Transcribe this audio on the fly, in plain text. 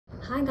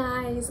Hi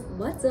guys,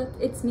 what's up?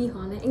 It's me,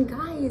 Hana, and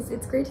guys,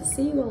 it's great to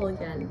see you all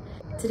again.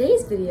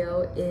 Today's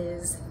video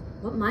is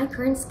what my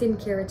current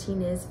skincare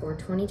routine is for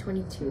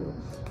 2022,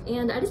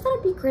 and I just thought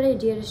it'd be a great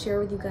idea to share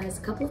with you guys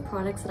a couple of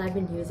products that I've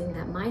been using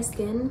that my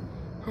skin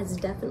has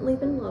definitely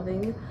been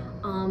loving.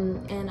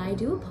 And I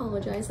do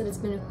apologize that it's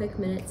been a quick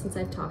minute since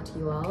I've talked to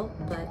you all,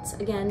 but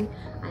again,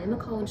 I am a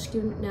college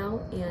student now,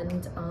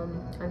 and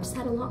I've just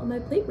had a lot on my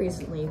plate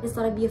recently. I just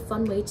thought it'd be a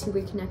fun way to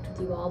reconnect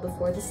with you all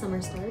before the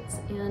summer starts,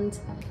 and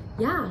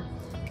yeah.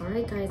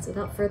 Alright guys,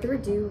 without further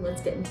ado,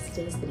 let's get into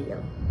today's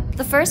video.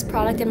 The first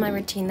product in my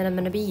routine that I'm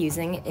going to be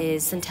using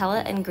is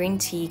Centella and Green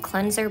Tea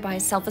Cleanser by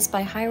Selfless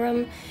by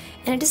Hyram,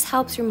 and it just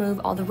helps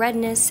remove all the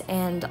redness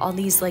and all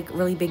these like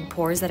really big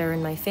pores that are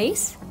in my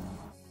face.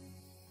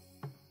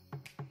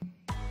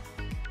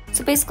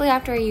 So basically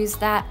after I use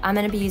that, I'm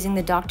going to be using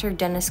the Dr.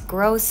 Dennis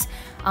Gross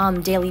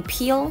Daily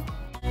Peel.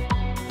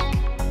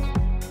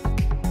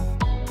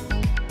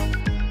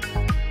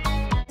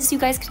 As you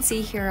guys can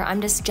see here,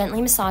 I'm just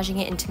gently massaging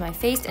it into my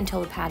face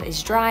until the pad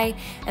is dry,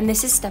 and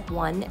this is step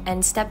 1,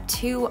 and step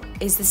 2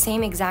 is the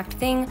same exact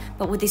thing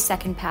but with the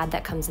second pad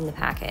that comes in the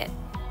packet.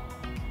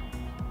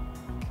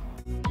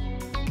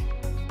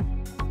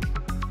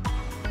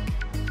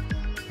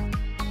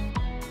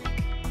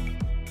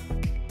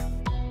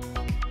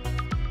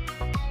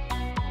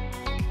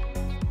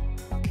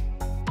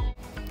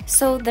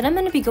 So then I'm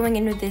going to be going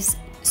in with this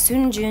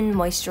Sunjun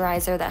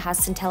moisturizer that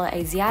has Centella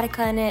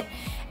Asiatica in it,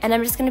 and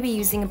I'm just going to be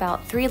using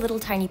about 3 little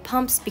tiny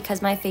pumps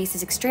because my face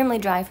is extremely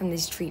dry from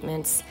these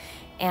treatments,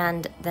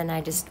 and then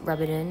I just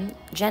rub it in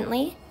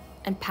gently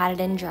and pat it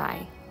in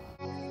dry.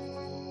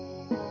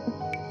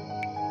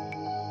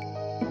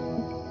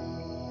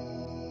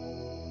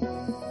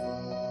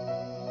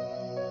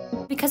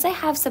 Because I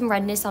have some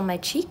redness on my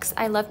cheeks,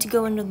 I love to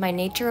go in with my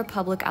Nature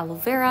Republic aloe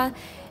vera,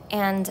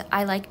 and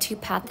I like to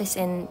pat this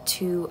in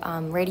to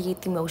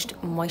radiate the most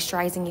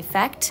moisturizing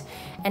effect,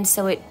 and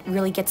so it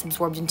really gets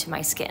absorbed into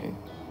my skin.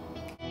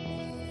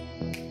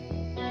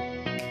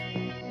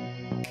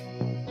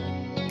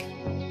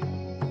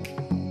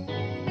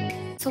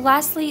 So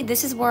lastly,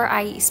 this is where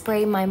I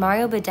spray my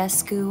Mario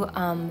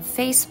Badescu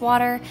face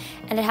water,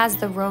 and it has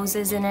the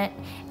roses in it.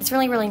 It's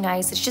really, really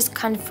nice. It's just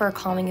kind of for a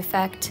calming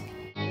effect.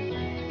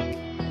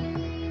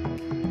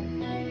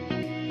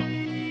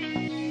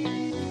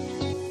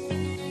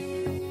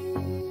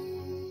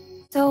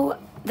 So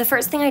the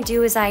first thing I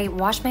do is I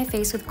wash my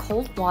face with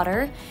cold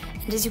water,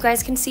 and as you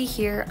guys can see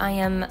here, I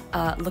am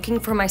looking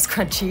for my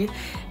scrunchie,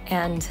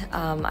 and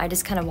I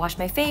just kind of wash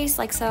my face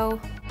like so.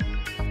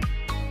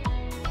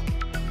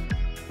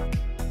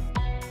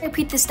 I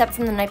repeat this step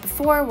from the night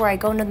before where I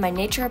go in with my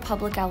Nature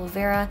Republic aloe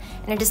vera,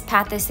 and I just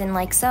pat this in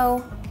like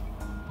so.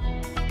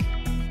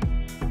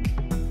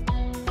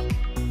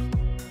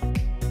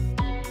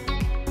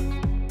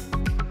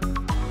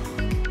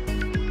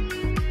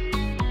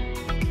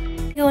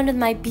 Go in with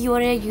my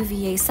Biore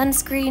UVA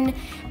sunscreen,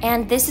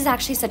 and this is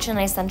actually such a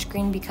nice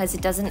sunscreen because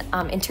it doesn't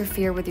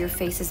interfere with your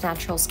face's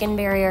natural skin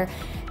barrier,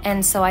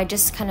 and so I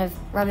just kind of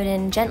rub it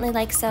in gently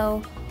like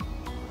so.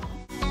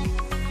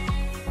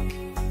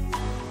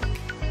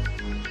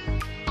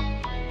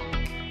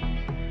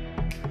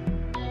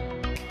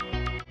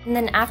 And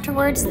then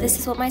afterwards, this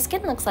is what my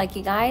skin looks like,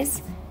 you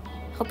guys.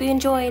 Hope you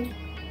enjoyed.